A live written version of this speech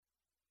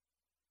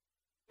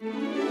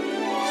Welcome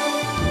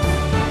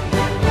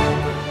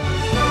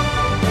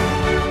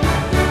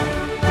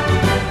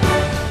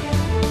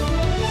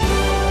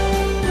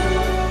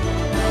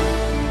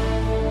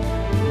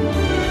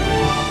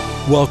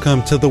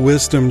to the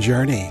Wisdom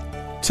Journey.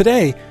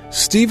 Today,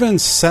 Stephen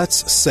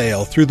sets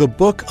sail through the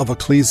book of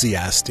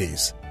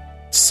Ecclesiastes.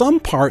 Some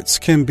parts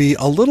can be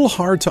a little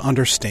hard to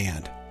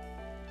understand.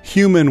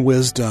 Human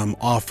wisdom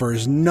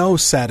offers no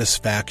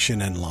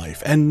satisfaction in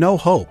life and no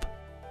hope.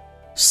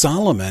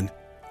 Solomon,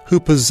 who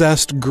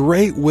possessed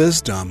great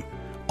wisdom,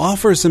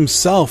 offers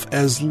himself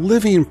as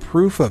living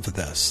proof of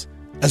this,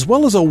 as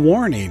well as a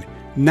warning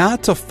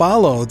not to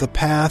follow the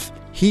path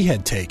he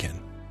had taken.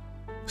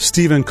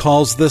 Stephen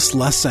calls this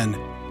lesson,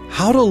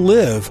 How to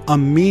Live a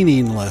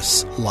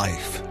Meaningless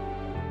Life.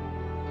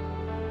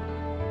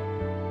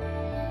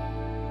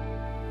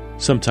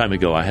 Some time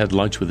ago, I had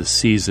lunch with a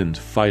seasoned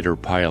fighter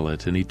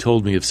pilot, and he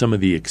told me of some of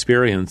the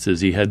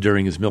experiences he had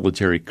during his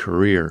military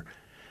career.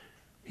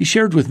 He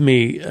shared with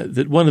me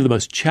that one of the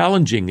most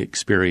challenging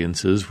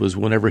experiences was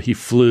whenever he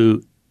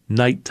flew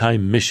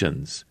nighttime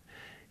missions.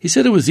 He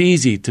said it was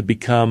easy to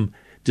become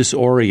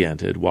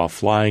disoriented while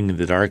flying in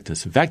the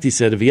darkness. In fact, he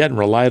said if he hadn't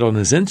relied on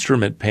his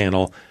instrument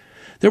panel,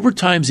 there were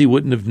times he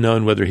wouldn't have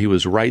known whether he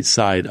was right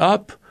side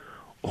up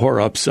or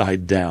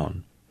upside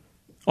down.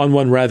 On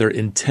one rather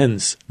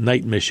intense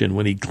night mission,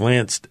 when he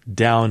glanced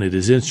down at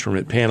his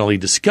instrument panel, he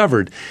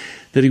discovered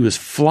that he was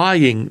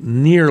flying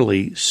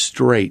nearly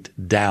straight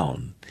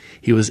down.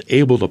 He was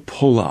able to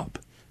pull up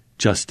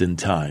just in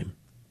time.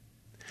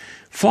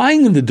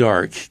 Flying in the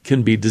dark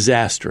can be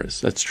disastrous.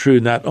 That's true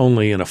not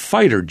only in a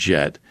fighter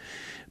jet,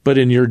 but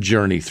in your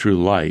journey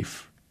through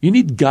life. You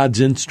need God's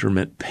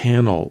instrument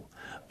panel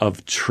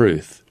of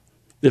truth.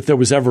 If there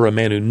was ever a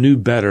man who knew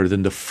better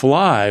than to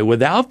fly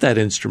without that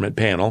instrument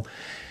panel,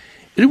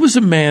 it was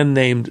a man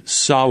named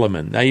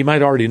Solomon. Now, you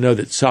might already know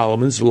that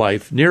Solomon's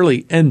life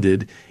nearly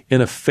ended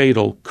in a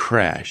fatal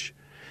crash.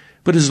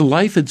 But his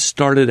life had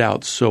started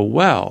out so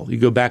well. You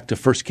go back to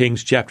 1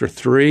 Kings chapter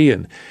 3,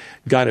 and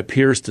God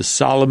appears to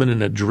Solomon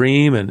in a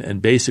dream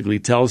and basically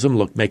tells him,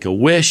 look, make a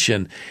wish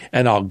and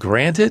I'll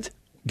grant it.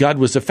 God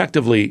was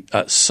effectively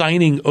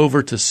signing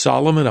over to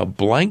Solomon a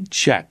blank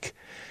check.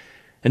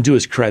 And to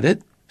his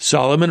credit,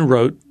 Solomon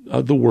wrote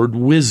the word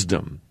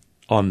wisdom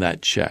on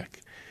that check.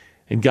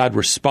 And God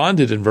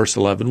responded in verse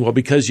 11, well,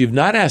 because you've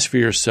not asked for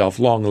yourself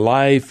long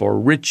life or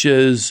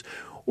riches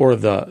or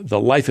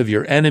the life of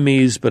your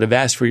enemies, but have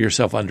asked for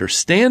yourself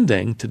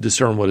understanding to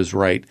discern what is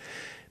right,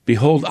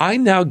 behold, I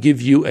now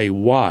give you a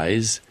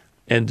wise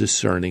and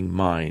discerning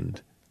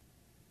mind.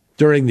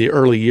 During the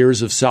early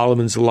years of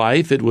Solomon's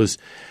life, it was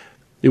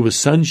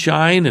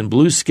sunshine and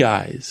blue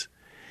skies.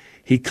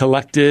 He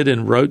collected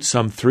and wrote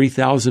some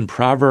 3,000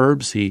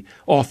 proverbs. He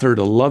authored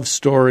a love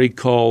story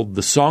called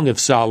The Song of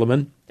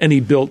Solomon, and he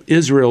built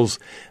Israel's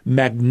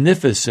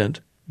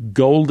magnificent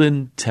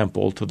golden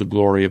temple to the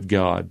glory of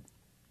God.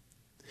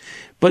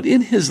 But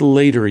in his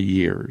later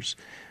years,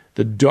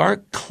 the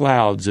dark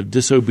clouds of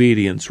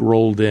disobedience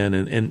rolled in,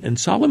 and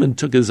Solomon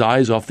took his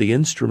eyes off the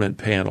instrument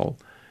panel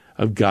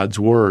of God's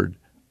Word.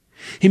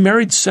 He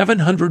married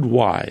 700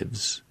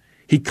 wives.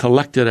 He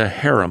collected a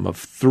harem of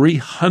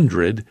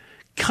 300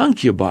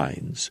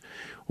 concubines,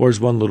 or as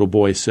one little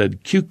boy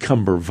said,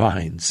 cucumber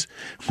vines.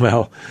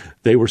 Well,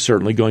 they were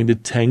certainly going to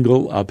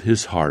tangle up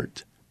his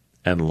heart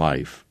and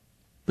life.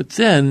 But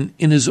then,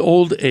 in his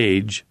old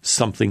age,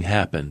 something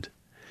happened.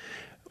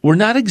 We're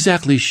not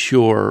exactly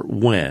sure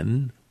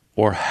when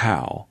or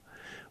how,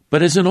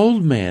 but as an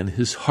old man,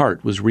 his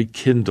heart was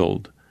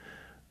rekindled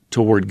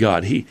toward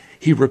God. He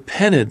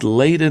repented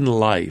late in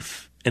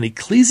life, and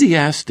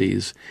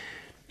Ecclesiastes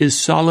is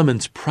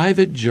Solomon's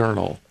private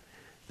journal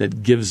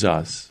that gives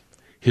us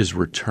his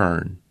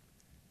return.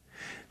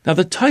 Now,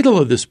 the title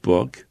of this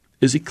book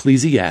is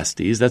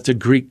Ecclesiastes. That's a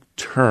Greek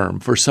term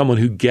for someone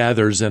who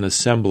gathers an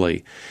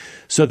assembly.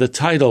 So the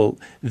title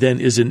then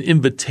is an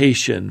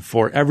invitation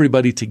for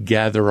everybody to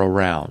gather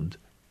around.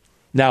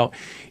 Now,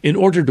 in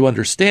order to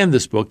understand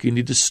this book, you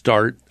need to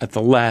start at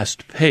the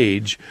last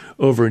page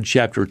over in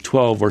chapter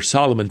 12, where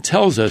Solomon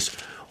tells us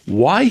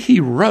why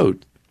he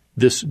wrote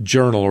this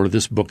journal or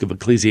this book of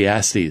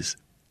Ecclesiastes.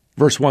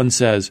 Verse 1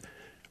 says,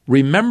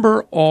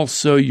 remember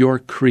also your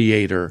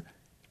Creator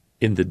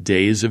in the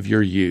days of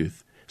your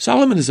youth.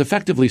 Solomon is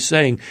effectively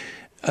saying,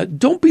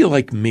 don't be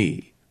like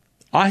me.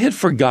 I had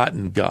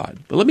forgotten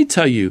God. But let me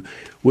tell you,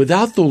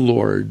 without the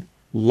Lord,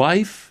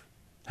 life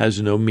has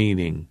no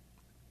meaning.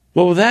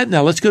 Well, with that,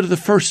 now let's go to the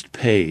first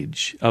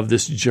page of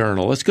this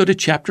journal. Let's go to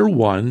chapter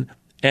 1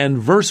 and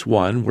verse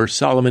 1, where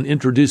Solomon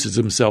introduces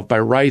himself by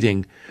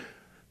writing,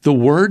 the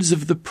words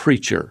of the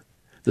preacher,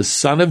 the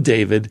son of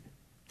David,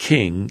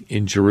 king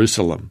in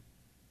Jerusalem.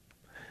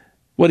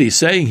 What he's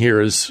saying here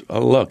is,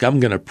 look,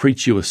 I'm going to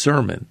preach you a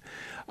sermon.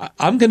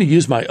 I'm going to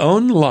use my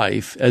own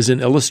life as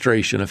an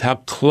illustration of how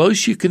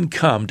close you can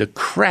come to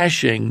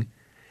crashing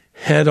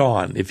head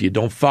on if you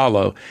don't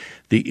follow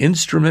the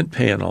instrument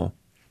panel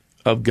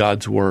of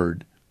God's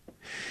Word.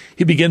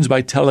 He begins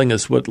by telling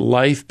us what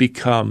life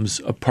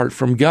becomes apart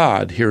from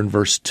God here in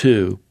verse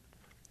 2.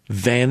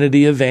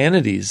 Vanity of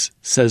vanities,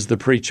 says the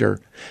preacher.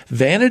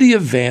 Vanity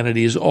of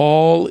vanities,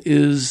 all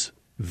is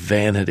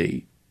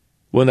vanity.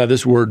 Well, now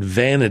this word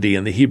vanity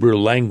in the Hebrew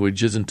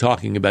language isn't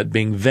talking about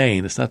being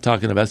vain. It's not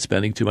talking about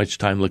spending too much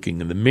time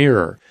looking in the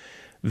mirror.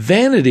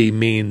 Vanity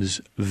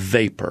means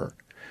vapor.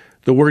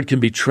 The word can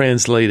be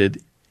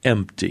translated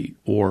empty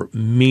or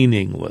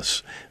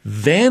meaningless.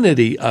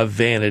 Vanity of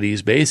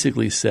vanities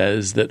basically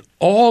says that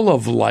all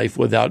of life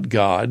without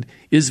God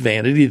is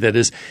vanity. That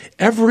is,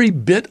 every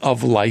bit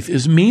of life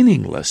is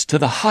meaningless to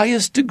the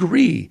highest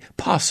degree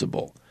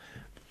possible.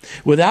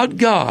 Without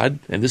God,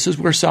 and this is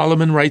where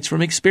Solomon writes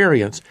from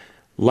experience,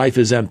 life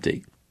is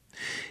empty.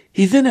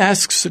 He then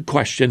asks a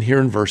question here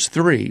in verse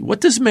 3.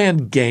 What does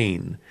man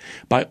gain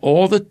by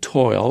all the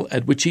toil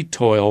at which he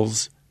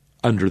toils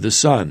under the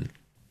sun?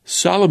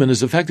 Solomon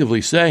is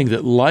effectively saying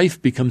that life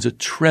becomes a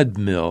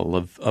treadmill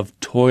of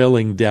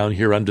toiling down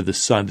here under the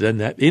sun. It doesn't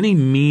have any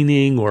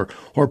meaning or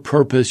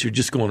purpose. You're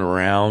just going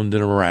around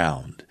and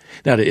around.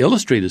 Now, to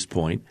illustrate his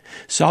point,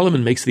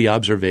 Solomon makes the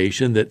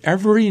observation that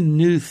every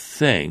new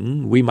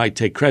thing we might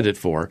take credit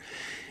for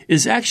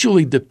is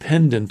actually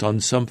dependent on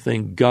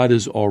something God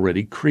has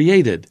already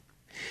created.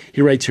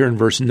 He writes here in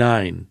verse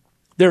 9,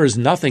 there is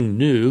nothing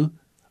new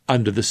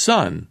under the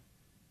sun.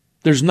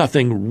 There's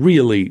nothing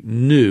really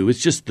new.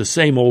 It's just the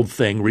same old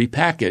thing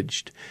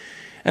repackaged.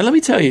 And let me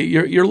tell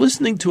you, you're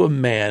listening to a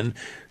man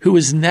who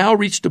has now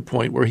reached a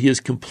point where he is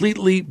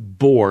completely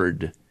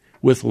bored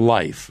with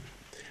life.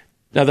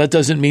 Now, that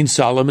doesn't mean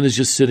Solomon is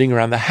just sitting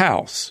around the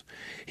house.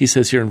 He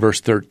says here in verse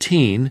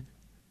 13,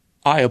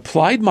 I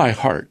applied my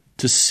heart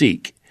to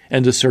seek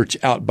and to search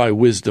out by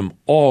wisdom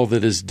all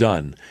that is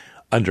done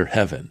under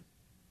heaven.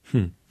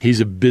 He's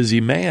a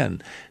busy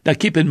man. Now,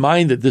 keep in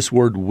mind that this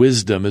word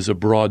wisdom is a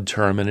broad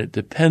term, and it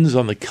depends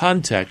on the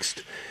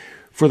context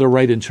for the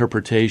right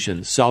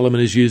interpretation.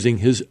 Solomon is using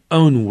his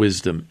own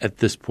wisdom at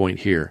this point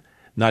here,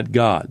 not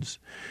God's.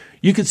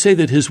 You could say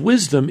that his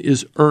wisdom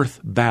is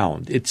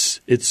earthbound. It's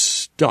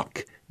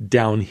stuck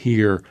down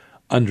here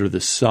under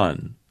the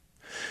sun.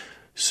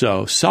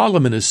 So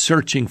Solomon is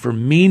searching for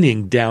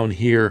meaning down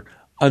here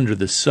under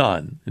the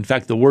sun. In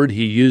fact, the word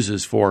he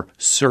uses for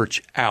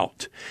search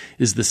out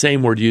is the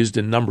same word used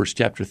in Numbers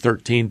chapter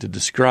 13 to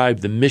describe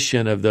the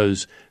mission of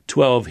those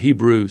 12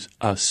 Hebrew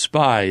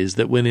spies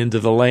that went into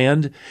the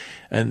land.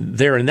 And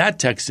there in that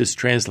text is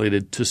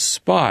translated to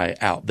spy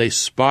out. They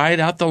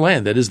spied out the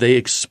land. That is, they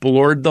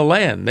explored the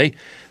land.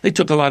 They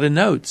took a lot of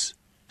notes.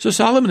 So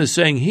Solomon is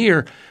saying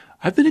here,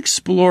 I've been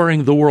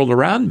exploring the world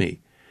around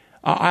me.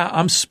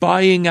 I'm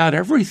spying out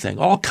everything,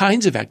 all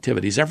kinds of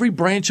activities, every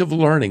branch of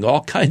learning,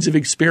 all kinds of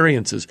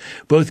experiences,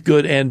 both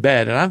good and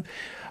bad. And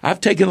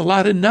I've taken a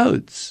lot of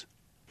notes.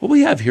 What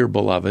we have here,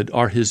 beloved,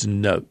 are his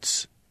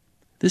notes.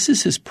 This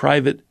is his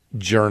private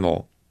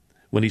journal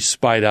when he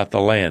spied out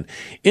the land.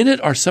 In it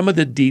are some of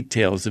the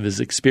details of his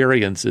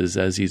experiences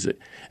as he's,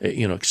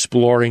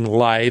 exploring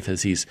life,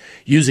 as he's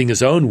using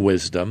his own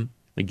wisdom,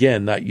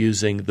 again, not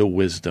using the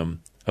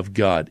wisdom of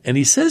God. And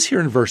he says here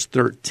in verse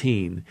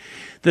 13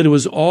 that it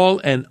was all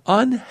an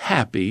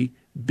unhappy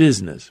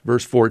business.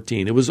 Verse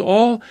 14, it was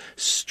all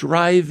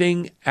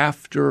striving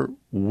after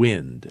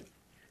wind,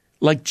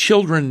 like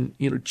children,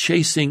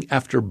 chasing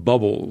after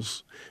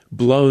bubbles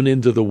blown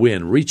into the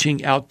wind,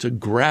 reaching out to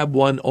grab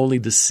one only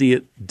to see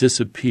it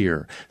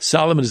disappear.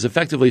 Solomon is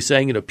effectively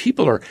saying,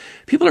 people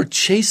are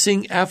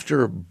chasing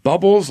after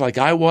bubbles like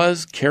I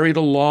was, carried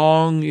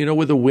along,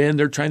 with the wind.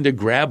 They're trying to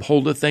grab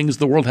hold of things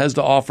the world has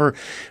to offer,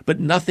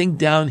 but nothing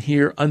down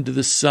here under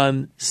the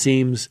sun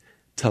seems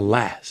to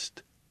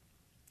last.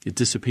 It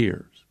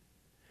disappears.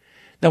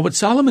 Now, what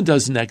Solomon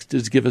does next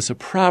is give us a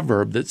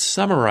proverb that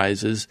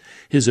summarizes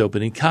his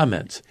opening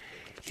comments.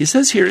 He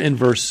says here in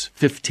verse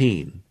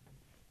 15,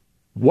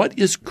 what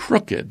is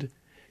crooked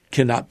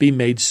cannot be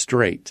made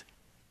straight,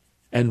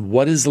 and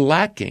what is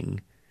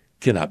lacking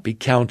cannot be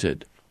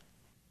counted.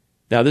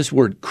 Now, this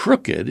word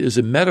crooked is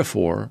a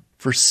metaphor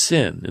for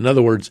sin. In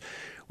other words,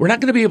 we're not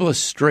going to be able to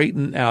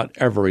straighten out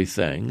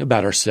everything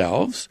about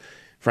ourselves,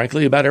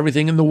 frankly, about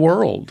everything in the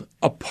world,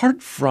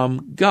 apart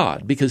from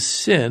God, because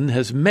sin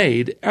has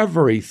made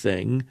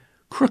everything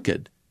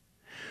crooked.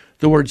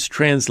 The words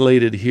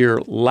translated here,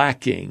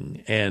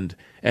 lacking and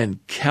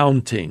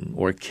counting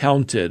or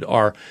counted,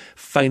 are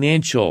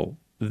financial.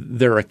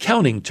 They're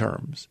accounting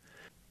terms.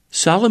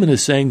 Solomon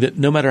is saying that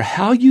no matter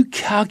how you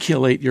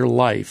calculate your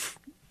life,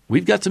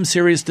 we've got some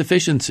serious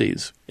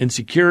deficiencies,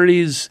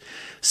 insecurities,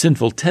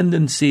 sinful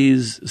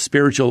tendencies,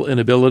 spiritual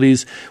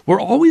inabilities.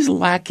 We're always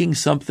lacking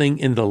something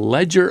in the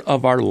ledger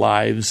of our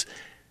lives.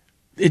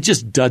 It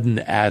just doesn't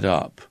add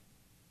up.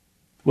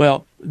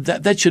 Well,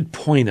 that should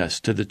point us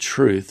to the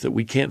truth that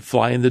we can't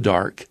fly in the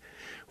dark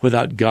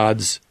without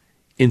God's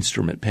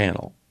instrument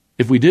panel.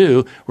 If we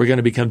do, we're going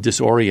to become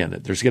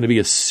disoriented. There's going to be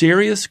a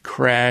serious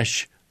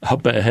crash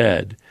up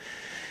ahead.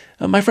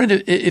 My friend,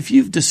 if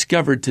you've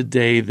discovered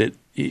today that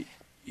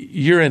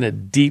you're in a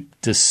deep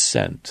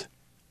descent,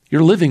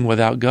 you're living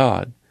without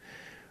God,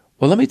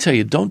 well, let me tell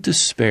you, don't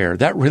despair.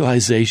 That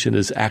realization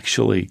is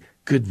actually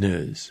good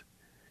news.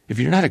 If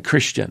you're not a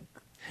Christian,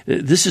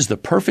 This is the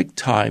perfect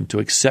time to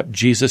accept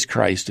Jesus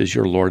Christ as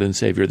your Lord and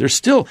Savior. There's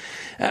still,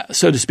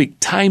 so to speak,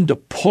 time to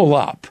pull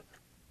up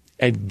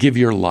and give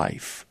your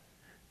life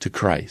to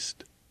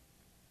Christ.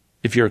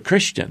 If you're a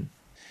Christian,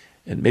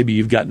 and maybe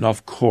you've gotten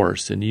off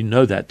course and you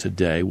know that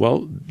today,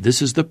 well,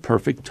 this is the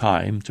perfect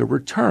time to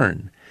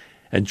return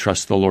and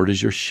trust the Lord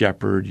as your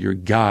shepherd, your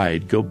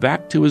guide. Go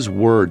back to His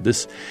Word,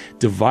 this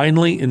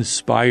divinely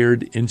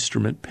inspired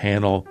instrument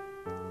panel,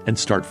 and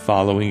start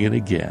following it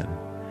again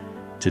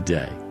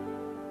today.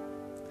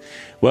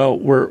 Well,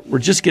 we're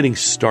just getting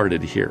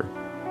started here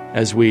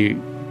as we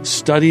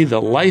study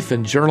the life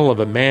and journal of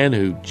a man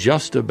who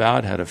just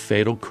about had a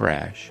fatal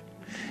crash.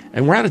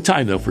 And we're out of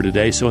time, though, for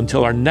today, so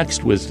until our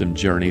next wisdom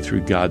journey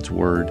through God's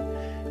Word,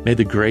 may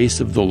the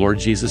grace of the Lord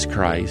Jesus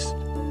Christ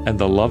and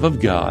the love of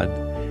God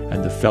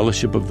and the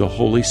fellowship of the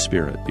Holy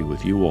Spirit be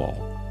with you all.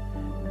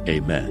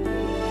 Amen.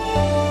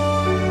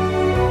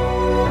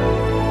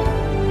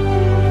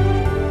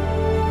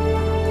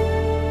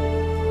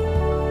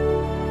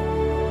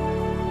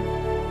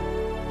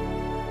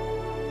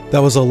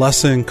 That was a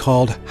lesson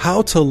called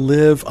How to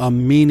Live a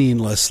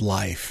Meaningless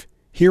Life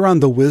here on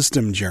the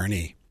Wisdom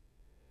Journey.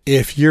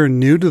 If you're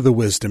new to the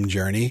Wisdom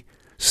Journey,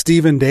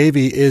 Stephen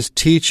Davey is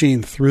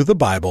teaching through the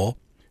Bible,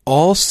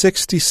 all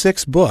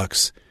 66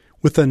 books,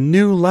 with a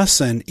new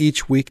lesson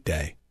each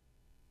weekday.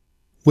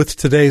 With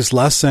today's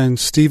lesson,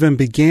 Stephen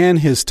began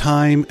his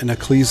time in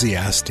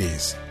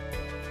Ecclesiastes.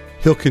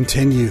 He'll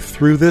continue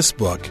through this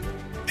book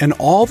and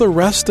all the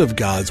rest of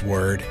God's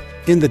Word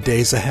in the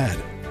days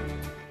ahead.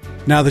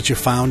 Now that you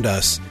found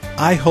us,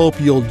 I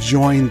hope you'll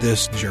join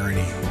this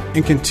journey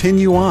and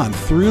continue on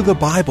through the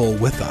Bible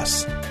with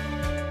us.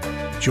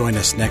 Join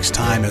us next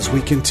time as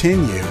we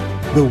continue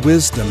the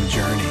Wisdom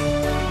Journey.